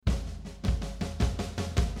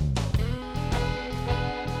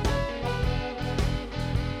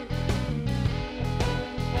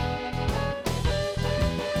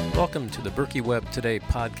Welcome to the Berkey Web Today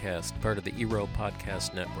podcast, part of the Eero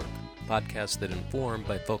Podcast Network. Podcasts that inform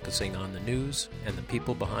by focusing on the news and the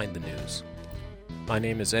people behind the news. My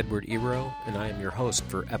name is Edward Eero, and I am your host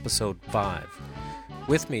for Episode 5.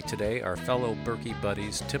 With me today are fellow Berkey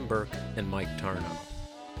buddies Tim Burke and Mike Tarnow.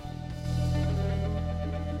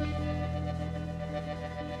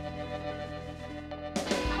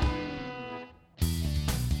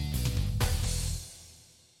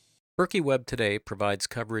 Berkey Web Today provides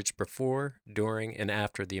coverage before, during, and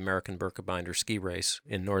after the American Birkebinder ski race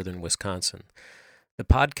in northern Wisconsin. The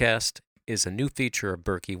podcast is a new feature of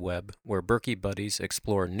Berkey Web, where Berkey buddies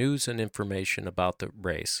explore news and information about the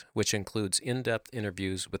race, which includes in-depth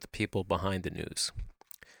interviews with the people behind the news.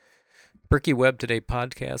 Berkey Web Today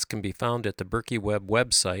podcast can be found at the Berkey Web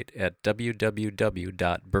website at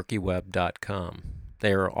www.berkeyweb.com.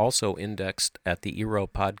 They are also indexed at the Eero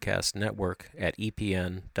Podcast Network at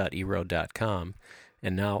epn.eero.com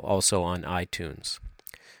and now also on iTunes.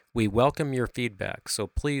 We welcome your feedback, so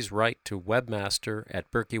please write to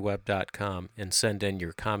webmaster@berkeyweb.com and send in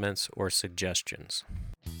your comments or suggestions.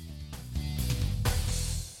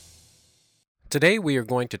 Today we are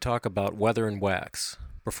going to talk about weather and wax.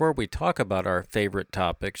 Before we talk about our favorite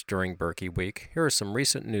topics during Berkey Week, here are some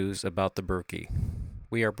recent news about the Berkey.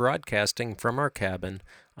 We are broadcasting from our cabin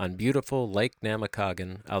on beautiful Lake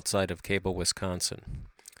Namakagon outside of Cable, Wisconsin.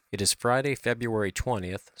 It is Friday, February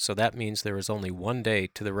 20th, so that means there is only one day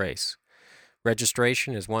to the race.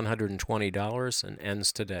 Registration is $120 and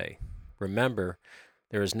ends today. Remember,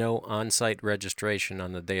 there is no on-site registration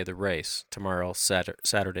on the day of the race, tomorrow,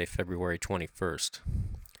 Saturday, February 21st.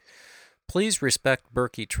 Please respect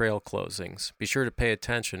Berkey trail closings. Be sure to pay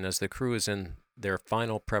attention as the crew is in their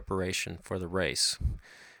final preparation for the race.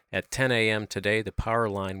 At 10 a.m. today, the power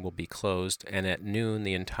line will be closed, and at noon,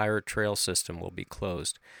 the entire trail system will be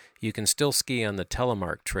closed. You can still ski on the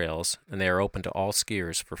Telemark trails, and they are open to all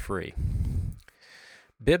skiers for free.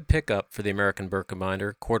 Bib pickup for the American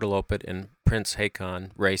Birkebinder, Korteloppet, and Prince Haakon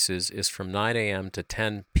races is from 9 a.m. to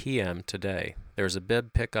 10 p.m. today. There's a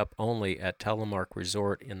bib pickup only at Telemark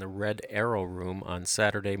Resort in the Red Arrow Room on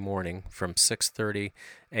Saturday morning from 6:30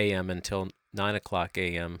 a.m. until 9 o'clock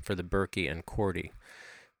a.m. for the Berkey and Korte.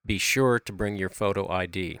 Be sure to bring your photo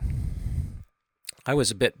ID. I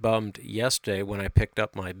was a bit bummed yesterday when I picked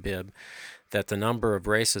up my bib that the number of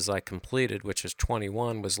races I completed, which is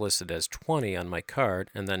 21, was listed as 20 on my card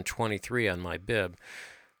and then 23 on my bib.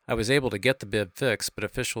 I was able to get the bib fixed, but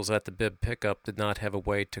officials at the bib pickup did not have a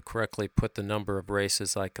way to correctly put the number of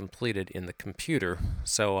races I completed in the computer,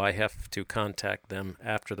 so I have to contact them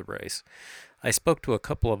after the race. I spoke to a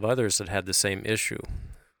couple of others that had the same issue.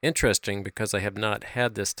 Interesting, because I have not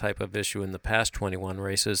had this type of issue in the past 21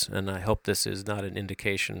 races, and I hope this is not an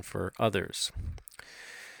indication for others.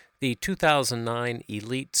 The 2009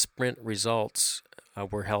 Elite Sprint results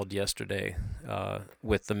were held yesterday.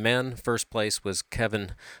 With the men, first place was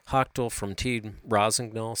Kevin Hochtel from Team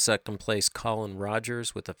Rossignol. Second place, Colin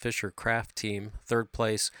Rogers with the Fisher-Craft team. Third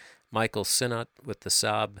place, Michael Sinnott with the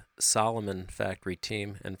Saab Solomon Factory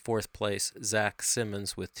team. And fourth place, Zach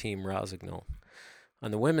Simmons with Team Rossignol.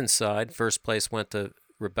 On the women's side, first place went to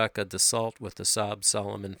Rebecca DeSalt with the Saab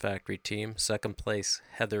Solomon Factory team. Second place,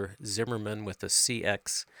 Heather Zimmerman with the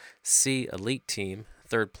CXC Elite team.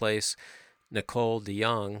 Third place, Nicole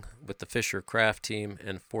DeYoung with the Fisher-Craft team.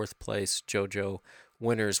 And fourth place, JoJo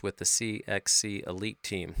Winters with the CXC Elite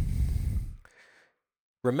team.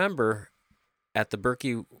 Remember, at the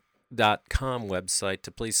Berkey.com website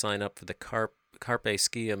to please sign up for the Carpe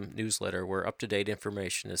Skium newsletter, where up-to-date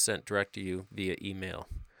information is sent direct to you via email.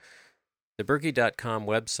 The Berkey.com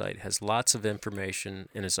website has lots of information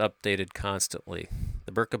and is updated constantly.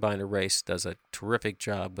 The Birkebinder race does a terrific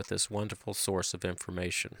job with this wonderful source of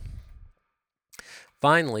information.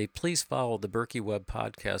 Finally, please follow the Berkey Web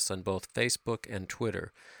podcast on both Facebook and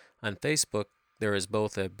Twitter. On Facebook, there is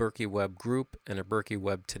both a Berkey Web group and a Berkey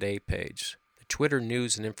Web Today page. The Twitter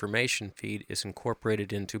news and information feed is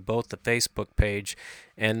incorporated into both the Facebook page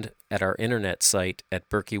and at our internet site at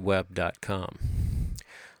berkeyweb.com.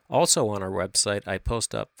 Also on our website, I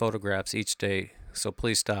post up photographs each day, so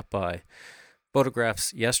please stop by.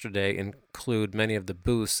 Photographs yesterday include many of the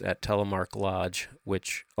booths at Telemark Lodge,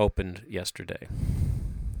 which opened yesterday.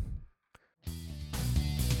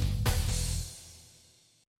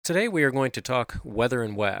 Today we are going to talk weather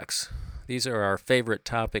and wax. These are our favorite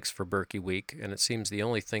topics for Berkey Week, and it seems the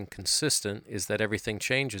only thing consistent is that everything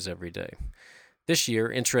changes every day. This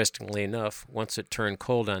year, interestingly enough, once it turned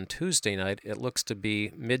cold on Tuesday night, it looks to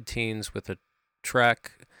be mid-teens with a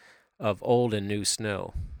track of old and new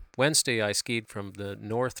snow. Wednesday, I skied from the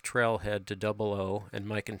North Trailhead to Double O, and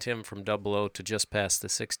Mike and Tim from Double O to just past the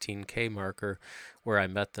 16K marker where I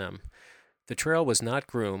met them. The trail was not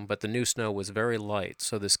groomed, but the new snow was very light,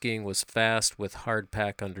 so the skiing was fast with hard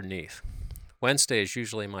pack underneath. Wednesday is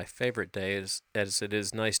usually my favorite day, as it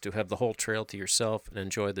is nice to have the whole trail to yourself and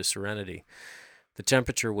enjoy the serenity. The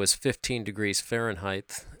temperature was 15 degrees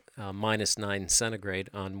Fahrenheit, minus 9 centigrade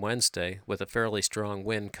on Wednesday, with a fairly strong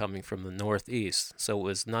wind coming from the northeast, so it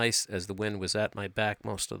was nice as the wind was at my back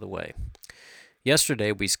most of the way.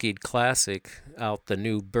 Yesterday, we skied Classic out the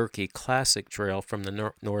new Berkey Classic Trail from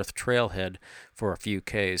the North Trailhead for a few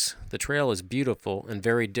Ks. The trail is beautiful and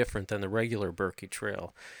very different than the regular Berkey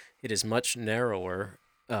Trail. It is much narrower,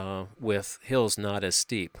 with hills not as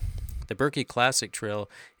steep. The Berkey Classic Trail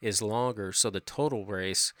is longer, so the total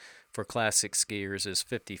race for classic skiers is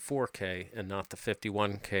 54K and not the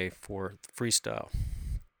 51K for freestyle.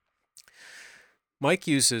 Mike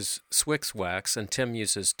uses Swix wax and Tim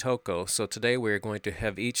uses Toco, so today we are going to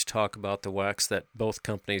have each talk about the wax that both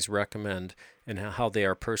companies recommend and how they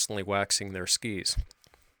are personally waxing their skis.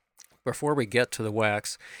 Before we get to the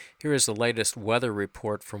wax, here is the latest weather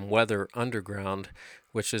report from Weather Underground,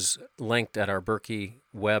 which is linked at our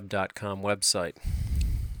BerkeyWeb.com website.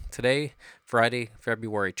 Today, Friday,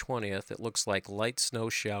 February 20th, it looks like light snow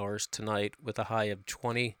showers tonight with a high of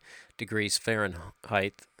 20 degrees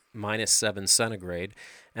Fahrenheit, minus 7 centigrade,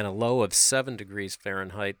 and a low of 7 degrees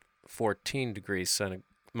Fahrenheit,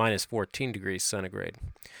 minus 14 degrees centigrade.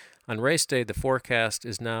 On race day, the forecast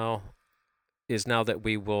is now that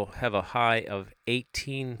we will have a high of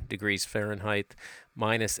 18 degrees Fahrenheit,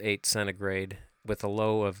 minus 8 centigrade, with a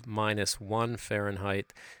low of minus 1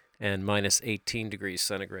 Fahrenheit and minus 18 degrees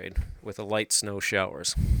centigrade, with a light snow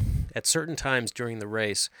showers. At certain times during the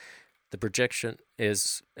race, the projection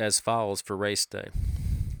is as follows for race day.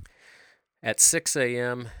 At 6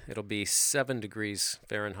 a.m., it'll be 7 degrees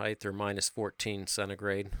Fahrenheit or minus 14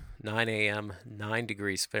 centigrade. 9 a.m., 9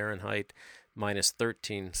 degrees Fahrenheit, minus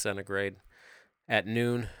 13 centigrade. At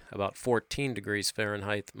noon, about 14 degrees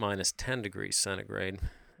Fahrenheit, minus 10 degrees centigrade.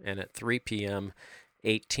 And at 3 p.m.,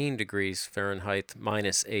 18 degrees Fahrenheit,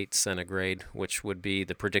 minus 8 centigrade, which would be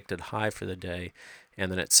the predicted high for the day.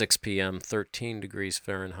 And then at 6 p.m., 13 degrees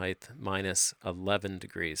Fahrenheit, minus 11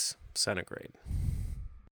 degrees centigrade.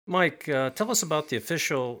 Mike, tell us about the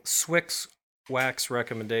official Swix wax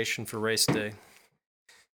recommendation for race day.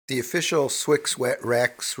 The official Swix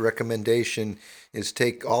wax recommendation is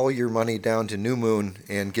take all your money down to New Moon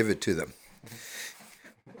and give it to them.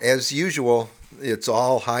 As usual, it's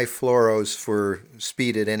all high fluoros for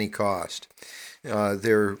speed at any cost.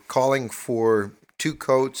 They're calling for 2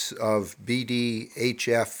 coats of BD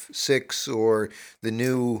HF6 or the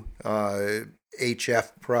new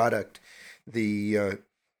HF product, the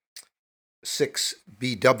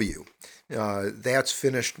 6BW. That's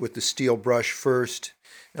finished with the steel brush first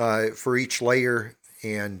for each layer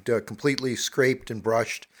and completely scraped and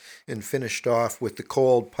brushed and finished off with the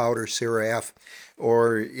cold powder Ceraf.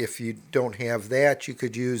 Or if you don't have that, you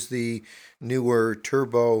could use the newer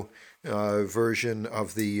turbo version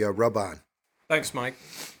of the rub-on. Thanks, Mike.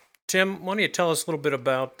 Tim, why don't you tell us a little bit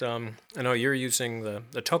about, I know you're using the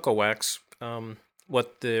Toco wax,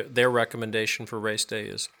 what their recommendation for race day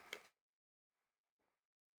is.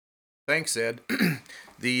 Thanks, Ed.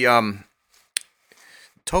 The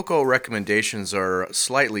Toco recommendations are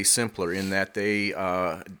slightly simpler in that they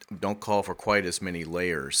don't call for quite as many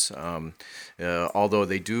layers, although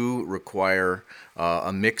they do require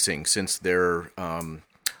a mixing since they're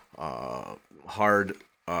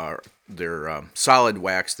their solid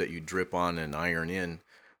wax that you drip on and iron in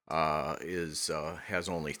has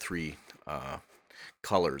only 3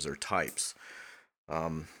 colors or types.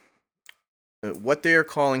 What they are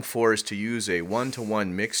calling for is to use a 1-to-1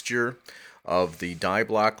 mixture of the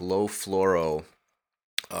Diblock low fluoro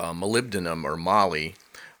molybdenum or moly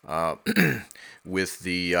with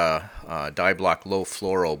the Diblock low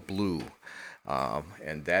fluoro blue,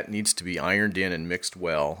 and that needs to be ironed in and mixed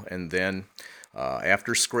well. And then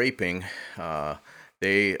after scraping,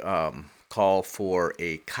 they call for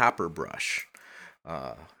a copper brush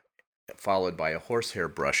followed by a horsehair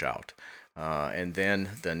brush out. And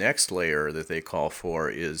then the next layer that they call for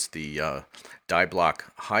is the Diblock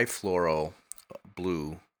high fluoro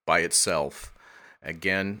blue by itself,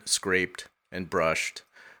 again scraped and brushed,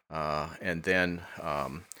 and then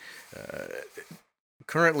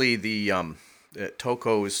currently the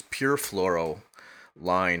Toco's Pure Fluoro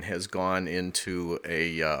line has gone into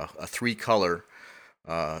a 3-color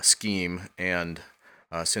scheme, and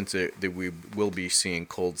since we will be seeing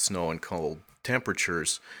cold snow and cold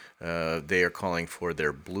temperatures, they are calling for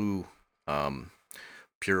their blue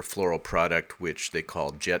pure fluoro product, which they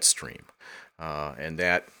call Jetstream, and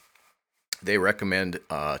that they recommend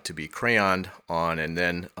to be crayoned on, and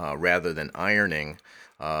then rather than ironing,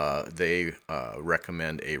 they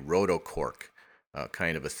recommend a rotocork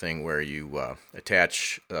kind of a thing where you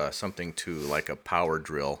attach something to like a power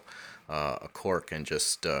drill, a cork, and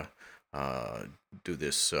just do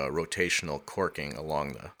this rotational corking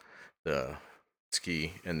along the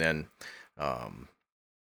ski, and then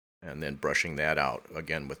brushing that out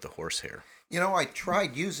again with the horsehair. You know, I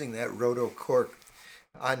tried using that rotocork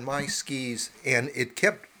on my skis, and it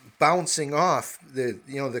kept bouncing off.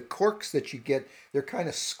 The corks that you get, they're kind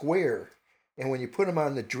of square, and when you put them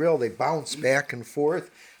on the drill, they bounce back and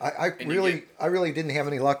forth. I really didn't have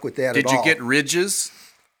any luck with that at all. Did you get ridges?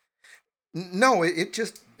 No,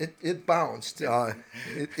 it bounced.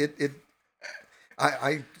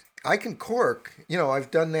 I can cork. You know,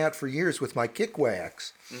 I've done that for years with my kick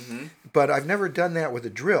wax, but I've never done that with a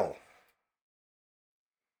drill.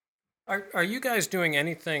 Are you guys doing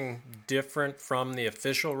anything different from the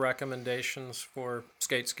official recommendations for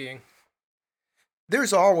skate skiing?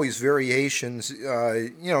 There's always variations.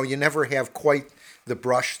 You never have quite the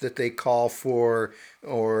brush that they call for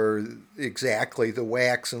or exactly the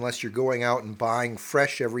wax unless you're going out and buying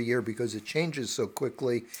fresh every year because it changes so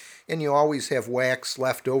quickly. And you always have wax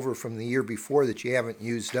left over from the year before that you haven't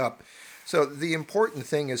used up. So the important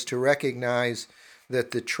thing is to recognize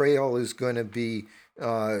that the trail is going to be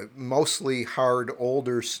mostly hard,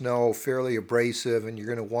 older snow, fairly abrasive, and you're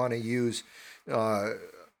going to want to use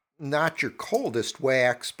not your coldest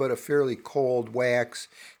wax, but a fairly cold wax,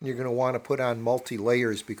 and you're going to want to put on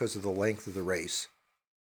multi-layers because of the length of the race.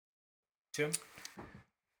 Tim?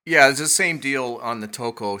 Yeah, it's the same deal on the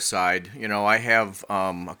Toco side. You know, I have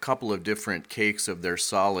a couple of different cakes of their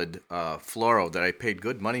solid fluoro that I paid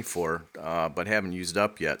good money for, but haven't used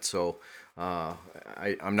up yet. So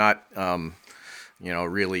I'm not,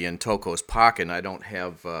 really in Toco's pocket. And I don't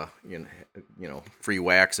have, free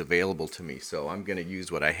wax available to me. So I'm going to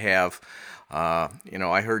use what I have.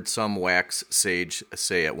 I heard some wax sage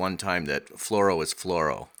say at one time that fluoro is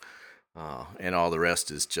fluoro, and all the rest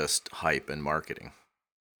is just hype and marketing.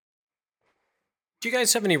 Do you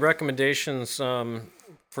guys have any recommendations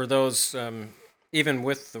for those, even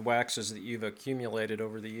with the waxes that you've accumulated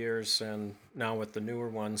over the years and now with the newer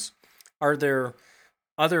ones? Are there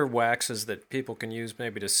other waxes that people can use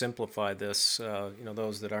maybe to simplify this,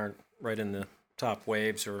 those that aren't right in the top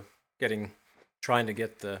waves or trying to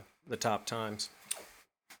get the top times?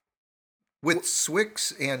 With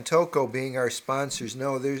Swix and Toco being our sponsors,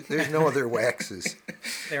 no, there's no other waxes.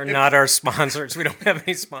 They're not our sponsors. We don't have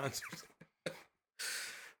any sponsors.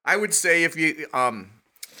 I would say if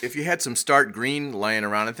you had some Start Green lying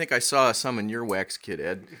around, I think I saw some in your wax kit,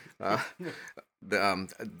 Ed.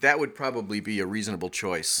 That would probably be a reasonable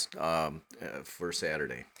choice for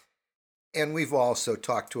Saturday. And we've also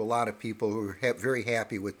talked to a lot of people who are very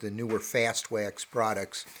happy with the newer Fast Wax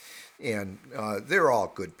products, and they're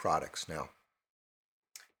all good products now.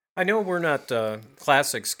 I know we're not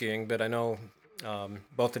classic skiing, but I know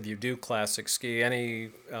both of you do classic ski. Any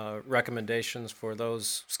recommendations for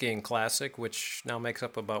those skiing classic, which now makes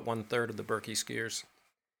up about 1/3 of the Berkey skiers?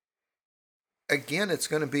 Again, it's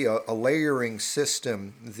going to be a layering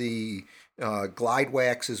system. The glide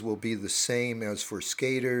waxes will be the same as for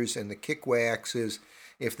skaters, and the kick waxes,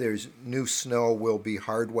 if there's new snow, will be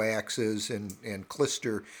hard waxes and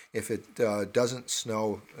clister if it doesn't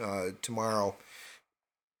snow tomorrow.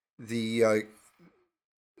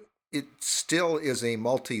 It still is a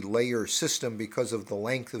multi-layer system because of the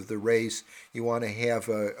length of the race. You want to have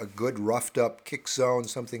a good roughed up kick zone,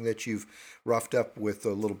 something that you've roughed up with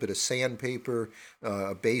a little bit of sandpaper,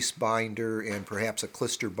 a base binder, and perhaps a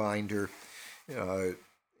clister binder,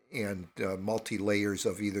 and multi-layers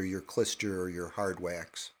of either your clister or your hard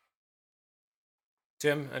wax.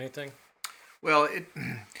 Tim, anything? Well,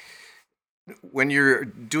 when you're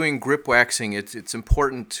doing grip waxing, it's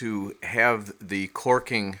important to have the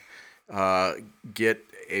corking get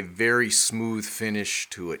a very smooth finish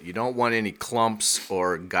to it. You don't want any clumps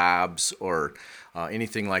or gobs or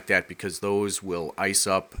anything like that, because those will ice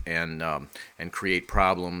up and create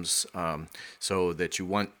problems. So that you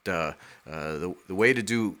want the way to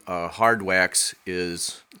do hard wax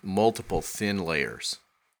is multiple thin layers.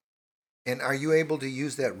 And are you able to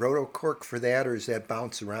use that rotocork for that, or does that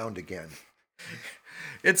bounce around again?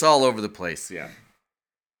 It's all over the place, yeah.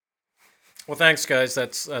 Well, thanks, guys.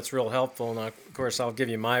 That's real helpful. And of course, I'll give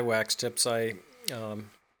you my wax tips. I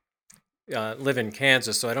live in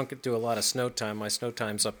Kansas, so I don't get to do a lot of snow time. My snow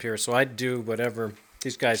time's up here, so I do whatever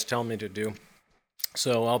these guys tell me to do.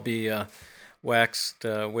 So I'll be waxed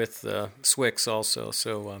with Swix also.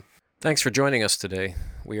 So thanks for joining us today.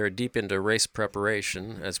 We are deep into race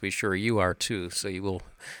preparation, as we sure you are too, so you will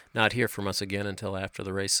not hear from us again until after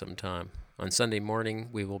the race sometime. On Sunday morning,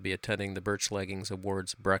 we will be attending the Birch Leggings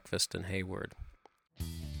Awards breakfast in Hayward.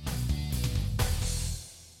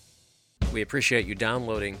 We appreciate you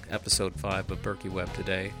downloading episode 5 of Berkey Web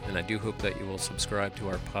today, and I do hope that you will subscribe to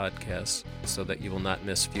our podcast so that you will not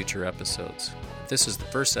miss future episodes. If this is the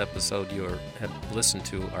first episode you have listened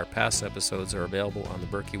to, our past episodes are available on the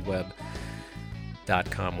BerkeyWeb.com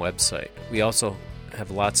website. We also have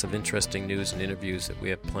lots of interesting news and interviews that we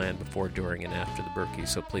have planned before, during, and after the Berkey,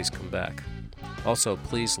 so please come back. Also,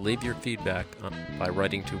 please leave your feedback by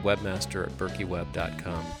writing to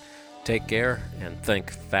webmaster@berkeyweb.com. Take care and think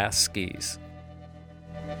fast skis.